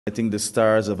I think the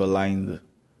stars have aligned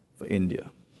for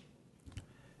India.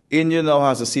 India now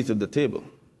has a seat at the table.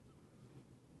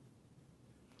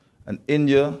 And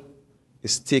India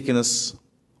is taking us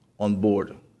on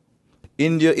board.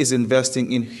 India is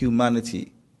investing in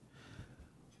humanity.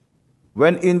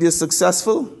 When India is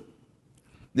successful,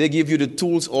 they give you the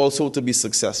tools also to be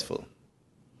successful.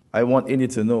 I want India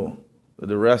to know that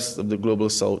the rest of the Global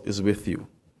South is with you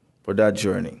for that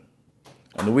journey.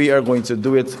 And we are going to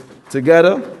do it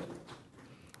together.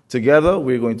 Together,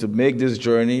 we're going to make this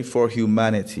journey for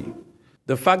humanity.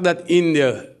 The fact that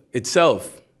India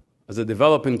itself, as a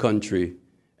developing country,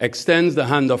 extends the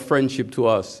hand of friendship to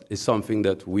us is something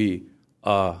that we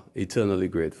are eternally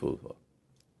grateful for.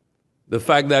 The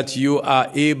fact that you are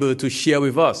able to share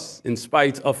with us, in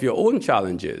spite of your own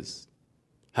challenges,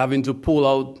 having to pull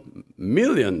out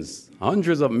millions,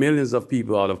 hundreds of millions of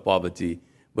people out of poverty,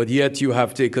 but yet you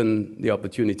have taken the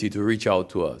opportunity to reach out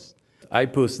to us. I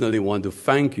personally want to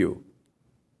thank you,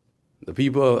 the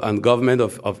people and government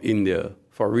of India,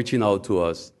 for reaching out to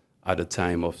us at a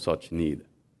time of such need.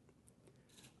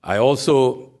 I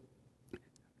also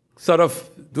sort of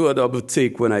do a double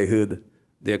take when I heard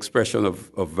the expression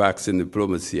of vaccine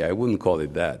diplomacy. I wouldn't call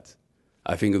it that.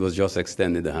 I think it was just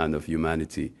extending the hand of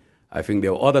humanity. I think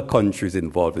there are other countries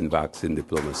involved in vaccine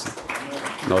diplomacy,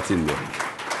 not India.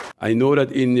 I know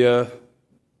that India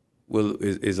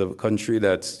is a country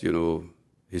that's,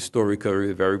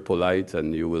 historically very polite,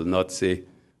 and you will not say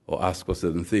or ask for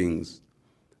certain things.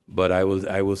 But I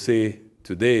will say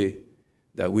today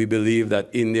that we believe that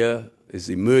India is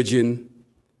emerging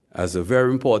as a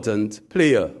very important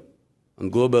player in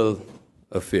global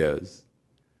affairs.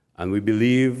 And we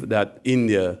believe that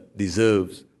India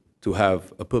deserves to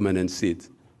have a permanent seat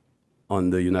on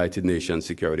the United Nations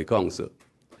Security Council.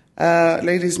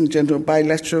 Ladies and gentlemen,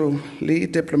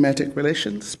 bilaterally diplomatic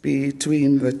relations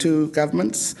between the two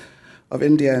governments of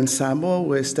India and Samoa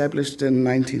were established in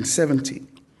 1970.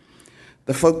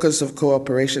 The focus of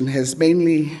cooperation has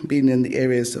mainly been in the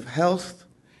areas of health,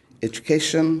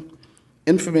 education,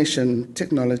 information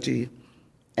technology,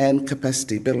 and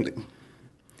capacity building.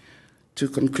 To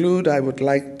conclude, I would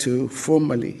like to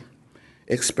formally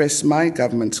express my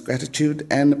government's gratitude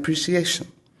and appreciation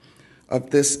of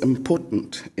this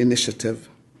important initiative,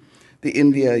 the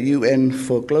India UN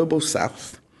for Global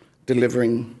South,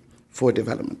 Delivering for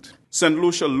Development. St.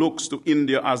 Lucia looks to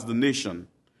India as the nation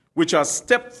which has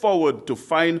stepped forward to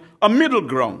find a middle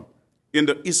ground in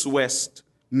the East-West,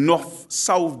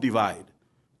 North-South divide,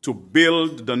 to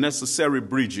build the necessary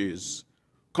bridges,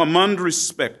 command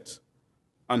respect,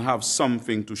 and have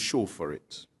something to show for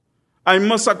it. I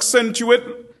must accentuate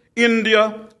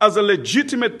India as a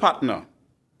legitimate partner,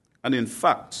 and in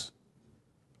fact,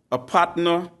 a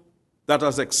partner that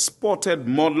has exported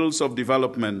models of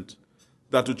development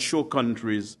that would show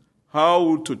countries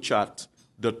how to chart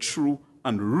the true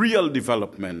and real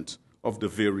development of the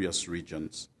various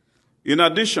regions. In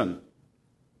addition,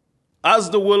 as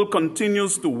the world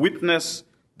continues to witness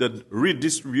the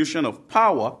redistribution of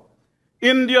power,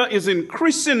 India is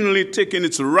increasingly taking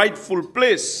its rightful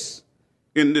place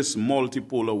in this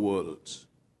multipolar world.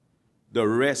 The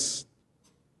rest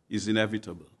is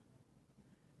inevitable.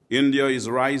 India is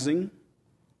rising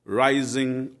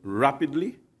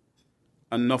rapidly,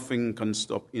 and nothing can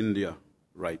stop India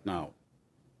right now.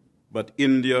 But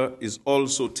India is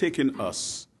also taking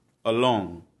us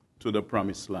along to the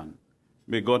promised land.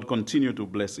 May God continue to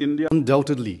bless India.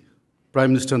 Undoubtedly,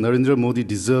 Prime Minister Narendra Modi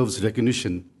deserves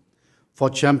recognition for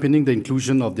championing the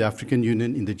inclusion of the African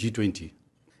Union in the G20.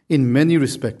 In many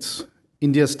respects,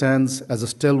 India stands as a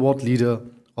stalwart leader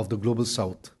of the Global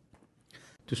South.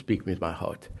 To speak with my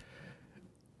heart.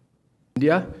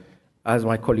 India, as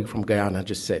my colleague from Guyana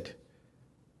just said,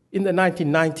 in the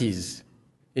 1990s,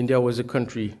 India was a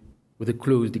country with a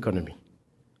closed economy.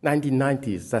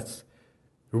 1990s, that's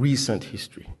recent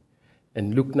history.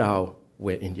 And look now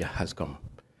where India has come.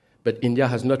 But India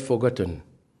has not forgotten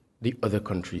the other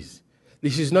countries.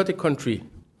 This is not a country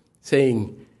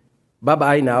saying,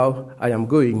 bye-bye now, I am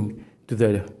going to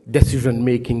the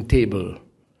decision-making table.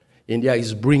 India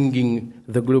is bringing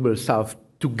the Global South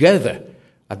together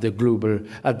at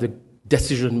the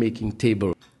decision-making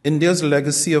table. India's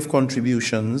legacy of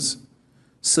contributions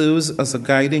serves as a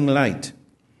guiding light,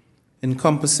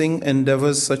 encompassing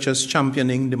endeavors such as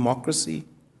championing democracy,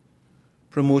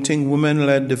 promoting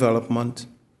women-led development,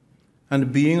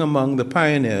 and being among the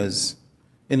pioneers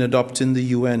in adopting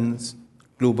the UN's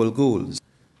global goals.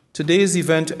 Today's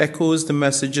event echoes the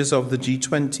messages of the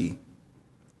G20.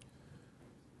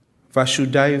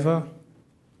 Vasudhaiva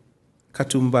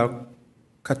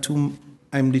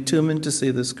I'm determined to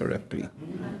say this correctly.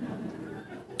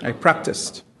 I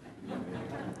practiced.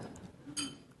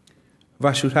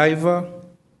 Vashudhaiva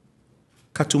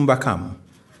Katumbakam.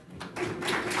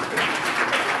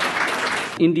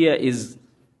 India is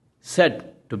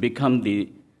set to become the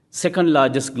second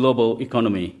largest global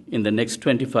economy in the next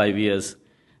 25 years.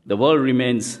 The world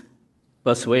remains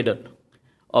persuaded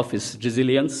of its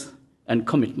resilience and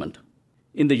commitment.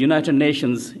 In the United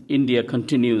Nations, India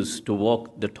continues to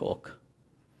walk the talk.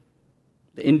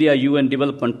 The India-UN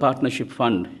Development Partnership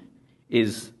Fund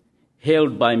is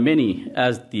hailed by many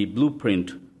as the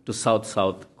blueprint to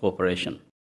South-South cooperation.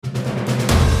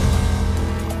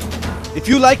 If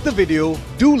you like the video,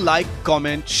 do like,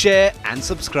 comment, share, and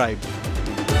subscribe.